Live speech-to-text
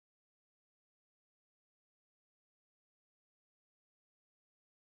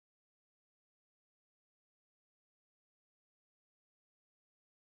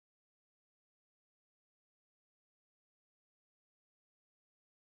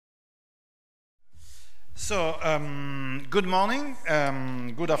So, good morning,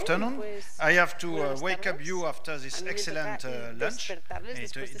 good afternoon. I have to wake up you after this excellent lunch.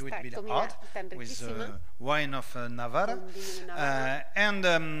 It will be hard with wine of Navarra. I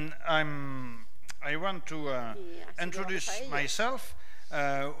want to introduce myself,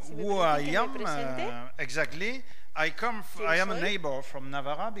 who I am exactly. I am a neighbor from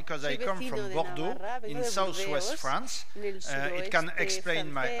Navarra because I come from Bordeaux in southwest France. It can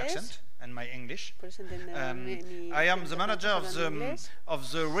explain my accent and my English. I am the manager of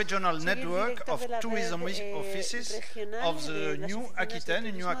the regional network of tourism offices of the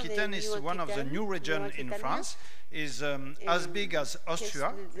Nouvelle-Aquitaine. Nouvelle-Aquitaine is one of the new regions in France. Is as big as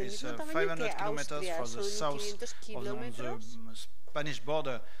Austria. Is 500 kilometers from the south of the Spanish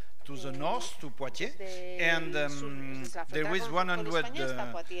border to the north, to Poitiers, and there is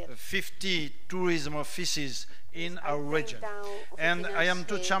 150 tourism offices in our region. And I am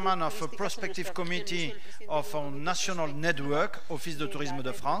the chairman of a prospective committee of our national network, Office de Tourisme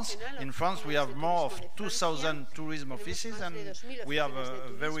de France. In France, we have more of 2,000 tourism offices, and we have a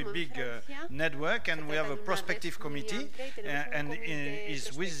very big network, and we have a prospective committee, and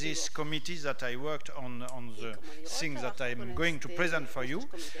it's with this committee that I worked on the things that I'm going to present for you.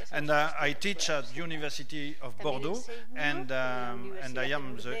 And I teach at University of Bordeaux, and I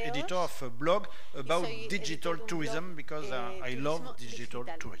am the editor of a blog about digital tourism because I love digital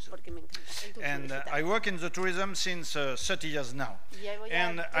tourism. And I work in the tourism since 30 years now.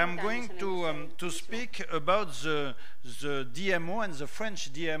 And I'm going to speak about the DMO and the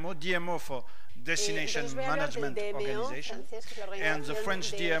French DMO for Destination Management Organization, and the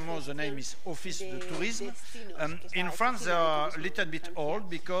French DMO, the name is Office de Tourisme. In France, they are a little bit old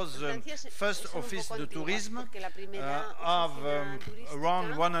because first Office de Tourisme have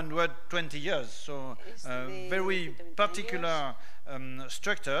around 120 years, so very particular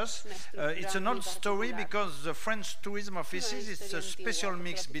structures. It's an old story because the French tourism offices, it's a special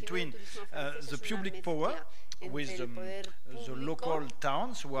mix between the public power with the local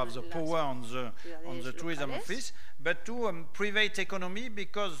towns who have the power on the tourism office, but to private economy,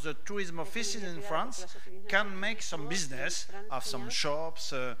 because the tourism offices in France can make some business, have some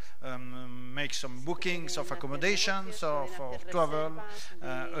shops, make some bookings of accommodations or for travel,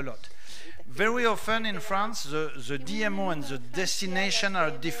 a lot. Very often in France, the DMO and the destination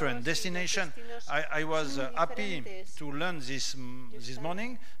are different. Destination, I was happy to learn this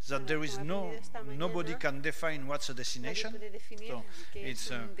morning that there is nobody can define what's a destination. So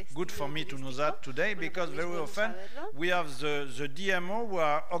it's good for me to know that today, because very often we have the DMO who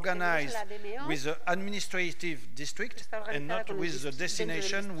are organized with the administrative district and not with the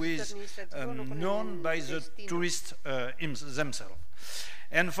destination who is known by the tourists themselves.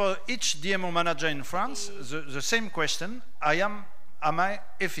 And for each DMO manager in France, the same question: am I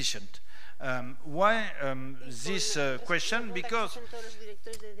efficient? Why this question? Because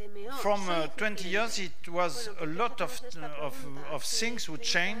from 20 years it was a lot of things would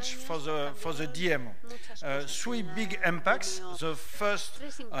change for the DMO. Three big impacts. The first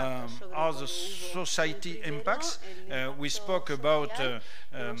are the society impacts. We spoke about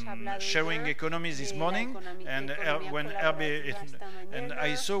sharing economy this morning, and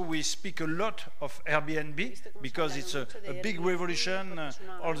I saw we speak a lot of Airbnb because it's a big revolution.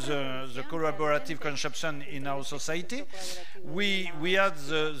 All the collaborative consumption in our society. We had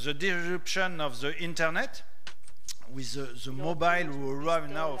the disruption of the internet with the mobile who arrive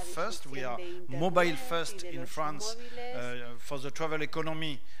now first. We are mobile first in France for the travel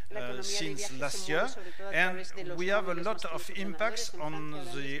economy since last year, and we have a lot of impacts on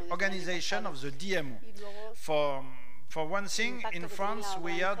the organization of the DMO. For one thing, in France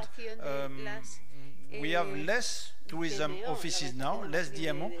we have less tourism offices now, less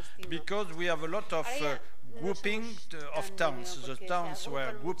DMO, because we have a lot of grouping of towns. The towns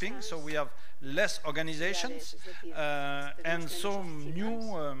were grouping, so we have less organizations and some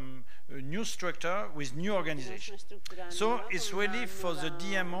new structure with new organizations. So it's really for the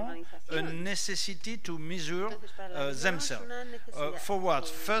DMO a necessity to measure themselves. For what?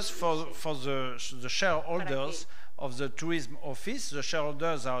 First, for the shareholders of the tourism office. The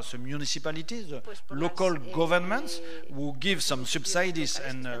shareholders are some municipalities, the local governments who give some subsidies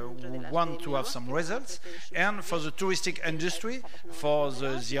and who want to have some results. And for the touristic industry, for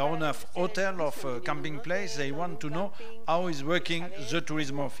the owner of hotel, of camping place, they want to know how is working the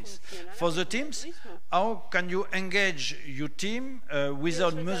tourism office. For the teams, how can you engage your team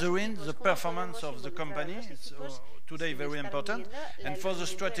without measuring the performance of the company? It's today very important. And for the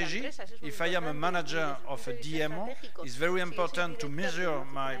strategy, if I am a manager of a DMO, it's very important to measure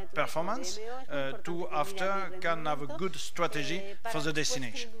my performance to after can have a good strategy for the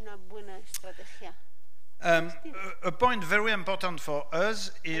destination. A point very important for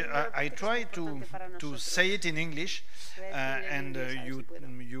us, I try to say it in English, and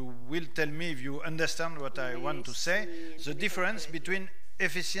you will tell me if you understand what I want to say, the difference between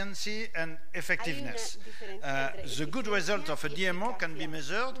efficiency and effectiveness. The good result of a DMO can be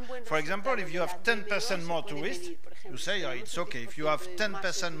measured. For example, if you have 10% more tourists, you say it's okay. If you have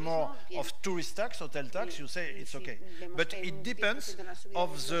 10% more of tourist tax, hotel tax, you say it's okay. But it depends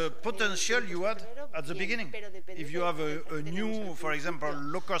of the potential you had at the beginning. If you have a new, for example,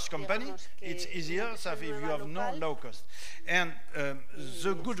 low-cost company, it's easier than if you have no low-cost. And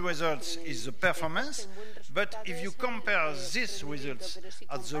the good results is the performance, but if you compare these results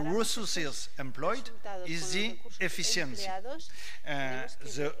at the resources employed, is the efficiency,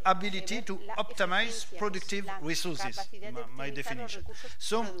 the ability to optimize productive resources, my definition.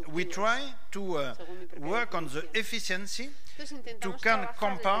 So we try to work on the efficiency to can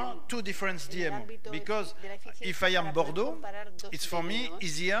compare two different DMO, because if I am Bordeaux, it's for me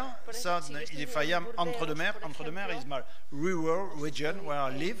easier than if I am Entre-deux-Mers. Entre-deux-Mers is my rural region where I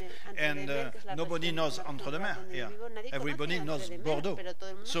live, and nobody knows Entre-deux-Mers here. Everybody knows Bordeaux.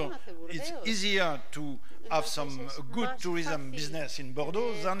 So it's easier to have some good tourism business in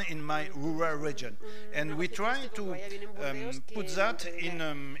Bordeaux than in my rural region. And we try to put that in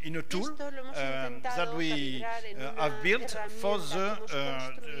a tool that we have built for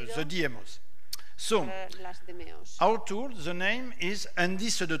the DMOs. So, our tool, the name is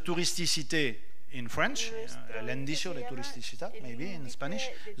Indice de Touristicité in French, l'indicio de touristicità, maybe in Spanish.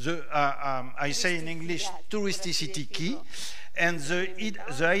 I say in English, touristicity key. And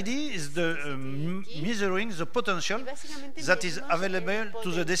the idea is measuring the potential that is available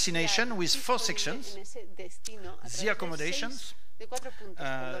to the destination with 4 sections: the accommodations,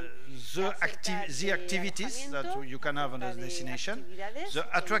 the activities that you can have on the destination, the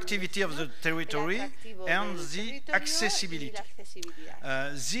attractivity of the territory, and the accessibility.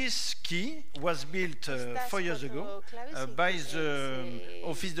 This key was built 4 years ago by the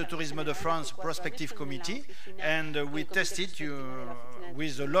Office de Tourisme de France Prospective Committee, and we tested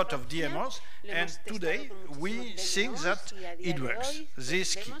with a lot of DMOs, and today we think that it works,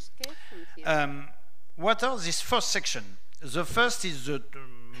 this key. What are these 4 sections? The first is the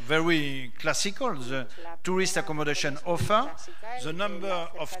very classical, the tourist accommodation offer, the number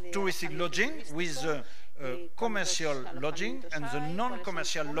of touristic lodging with the commercial lodging and the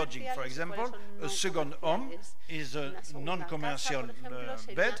non-commercial lodging. For example, a second home is a non-commercial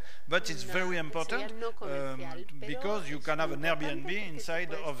bed, but it's very important because you can have an Airbnb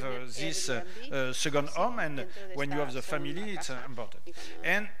inside of this second home, and when you have the family, it's important.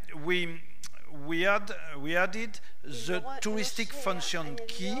 And we added the touristic function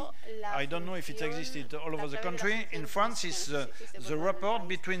key. I don't know if it existed all over the country. In France, it's the rapport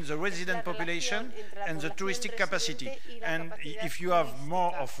between the resident population and the touristic capacity. And if you have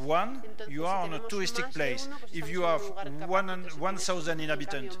more of one, you are on a touristic place. If you have 1,000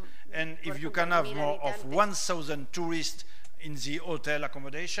 inhabitants, and if you can have more of 1,000 tourists in the hotel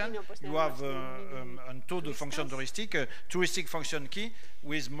accommodation, you have un taux de fonction touristique, a touristic function key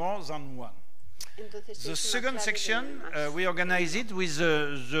with more than one. The second section, we organize it with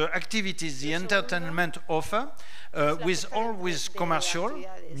the activities, the entertainment offer, with always commercial,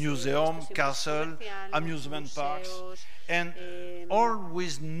 museum, castle, amusement parks, and all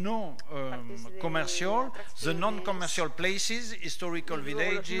with no commercial, the non-commercial places, historical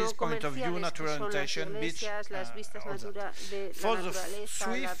villages, point of view, natural orientation, beach, all that. For the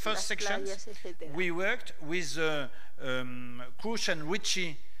 3 first sections, we worked with Crouch and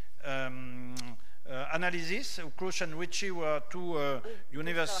Ritchie analysis. Crouch and Ritchie were 2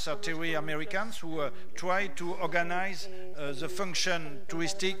 university Americans who tried to organize the function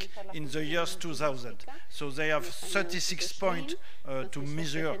touristic in the years 2000. So they have 36 points to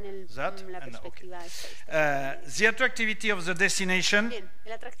measure that. And, okay. The attractivity of the destination,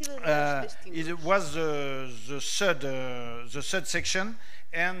 it was the third section.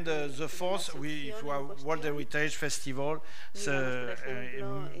 And the fourth, if you have World Heritage Festival, so,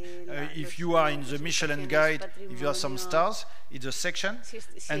 if you are in the Michelin Guide, if you have some stars, it's a section.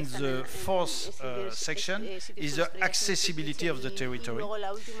 And the fourth section is the accessibility of the territory.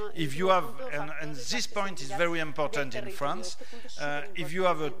 If you have, and this point is very important in France, if you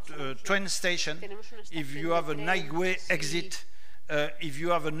have a train station, if you have an highway exit, if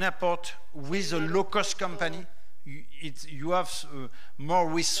you have an airport with a low-cost company, you have more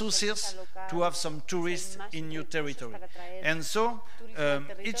resources to have some tourists in your territory. And so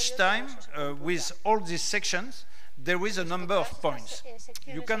each time with all these sections there is a number of points.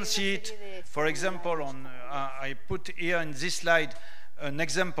 You can see it, for example, on I put here in this slide an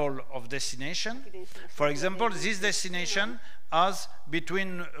example of destination. For example, this destination has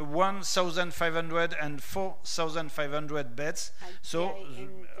between 1,500 and 4,500 beds, so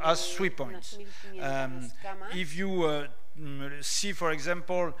has 3 points. If you see, for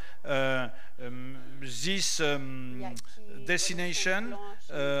example, this destination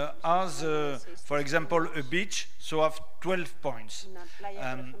has, for example, a beach, so have 12 points.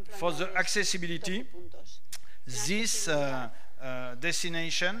 For the accessibility, this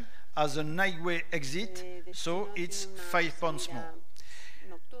destination has a highway exit, so it's 5 points more.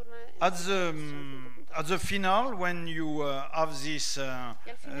 At the final, when you have this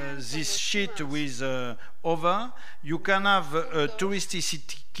this sheet with over, you can have a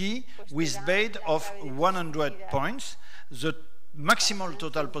touristicity key with base of 100 points. The maximal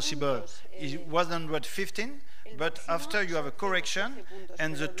total possible is 115. But after you have a correction,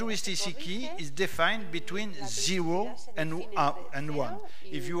 and the touristicity key is defined between 0 and 1.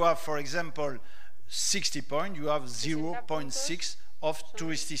 If you have, for example, 60 points, you have 0.6 of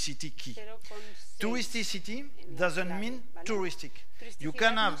touristicity key. Touristicity doesn't mean touristic. You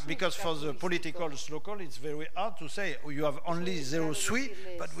can have, because for the political local, it's very hard to say, oh, you have only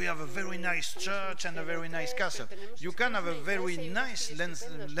 0.3, but we have a very nice church and a very nice castle. You can have a very nice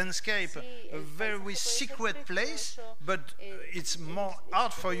landscape, a very secret place, but it's more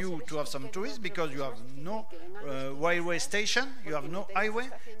hard for you to have some tourists because you have no railway station, you have no highway,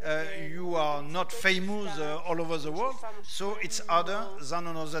 you are not famous all over the world, so it's harder than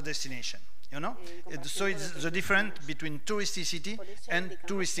another destination. You know, so it's the difference between touristicity and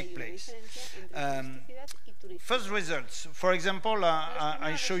touristic place. First results. For example,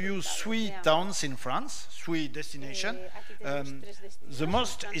 I show you 3 towns in France, 3 destinations. The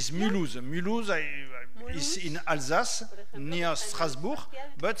most is Mulhouse. Mulhouse is in Alsace, near Strasbourg,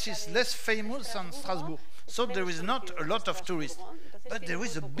 but it's less famous than Strasbourg. So there is not a lot of tourists, but there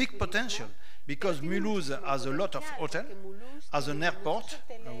is a big potential because Mulhouse has a lot of hotels, has an airport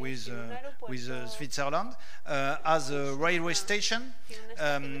with Switzerland, has a railway station,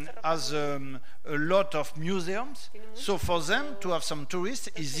 has a lot of museums. So for them to have some tourists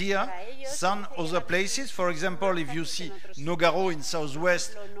is easier than other places. For example, if you see Nogaro in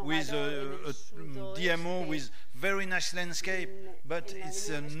southwest with a DMO with very nice landscape, but it's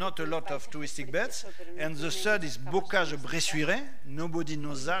not a lot of touristic beds. And the third is Bocage-Bressuire. Nobody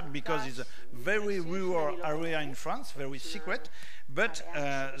knows that because it's a very rural area in France, very secret, but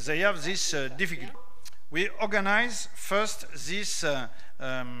they have this difficulty. We organize first this, I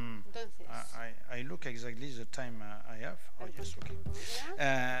look exactly the time I have. Oh, yes, okay.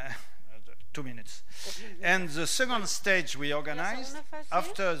 2 minutes. And the second stage we organize,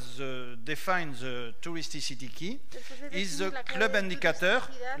 after define the touristicity key, is the club indicator,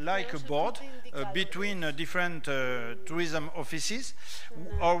 like a board, between different tourism offices,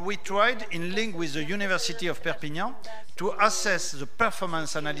 or we tried in link with the University of Perpignan to assess the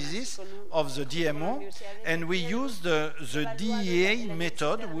performance analysis of the DMO, and we used the DEA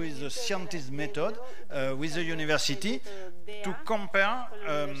method with the scientist method with the university to compare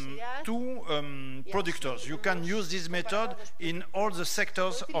two productors. You can use this method in all the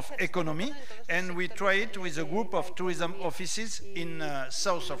sectors of economy, and we try it with a group of tourism offices in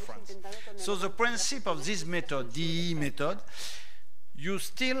south of France. So the principle of this method, DEE method, you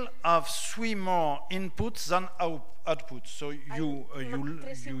still have 3 more inputs than output. So you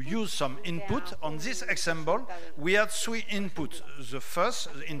use some input. On this example, we had 3 inputs. The first,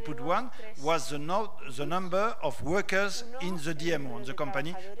 input 1, was the number of workers in the DMO, in the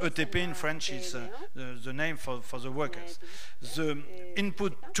company. ETP in French is the name for the workers. The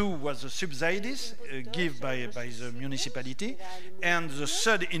input 2 was the subsidies given by the municipality. And the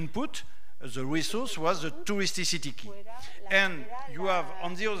third input, the resource, was the touristicity key. And you have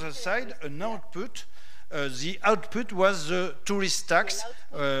on the other side an output. The output was the tourist tax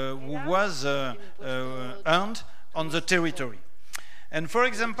who was earned on the territory. And for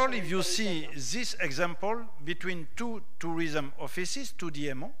example, if you see this example between 2 tourism offices, 2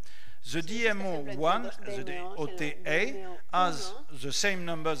 DMO, the DMO 1, the OTA, has the same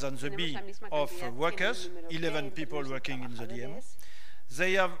numbers than the B of workers, 11 people working in the DMO.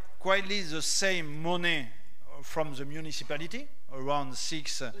 They have quietly the same money from the municipality, around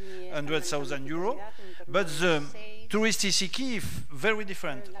 600,000 euros, but the touristicity is very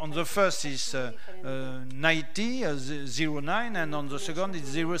different. On the first is 90, 0.9, and on the second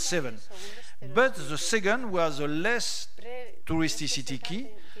is 0.7. But the second was a less touristicity key,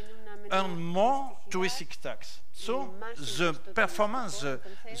 earn more touristic tax. So the performance,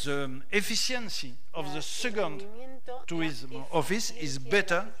 the efficiency of the second tourism office is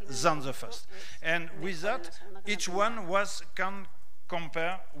better than the first. And with that, each one can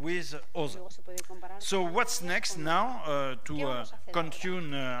compare with others. So what's next now to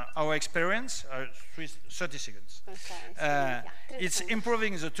continue our experience? 30 seconds. It's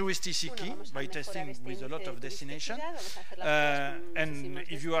improving the touristicity by testing with a lot of destinations. And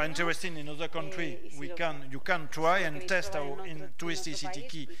if you are interested in other country, you can try and test our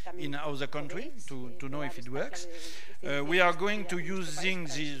touristicity in other country to know if it works. We are going to using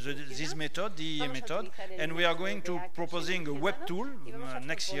this method, the DEA method, and we are going to proposing a web tool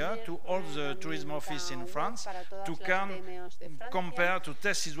next year to all the tourism office in France to compare, to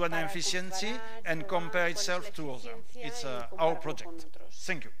test its one efficiency and compare itself to others. It's our project.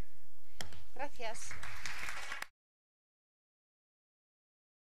 Thank you. Gracias.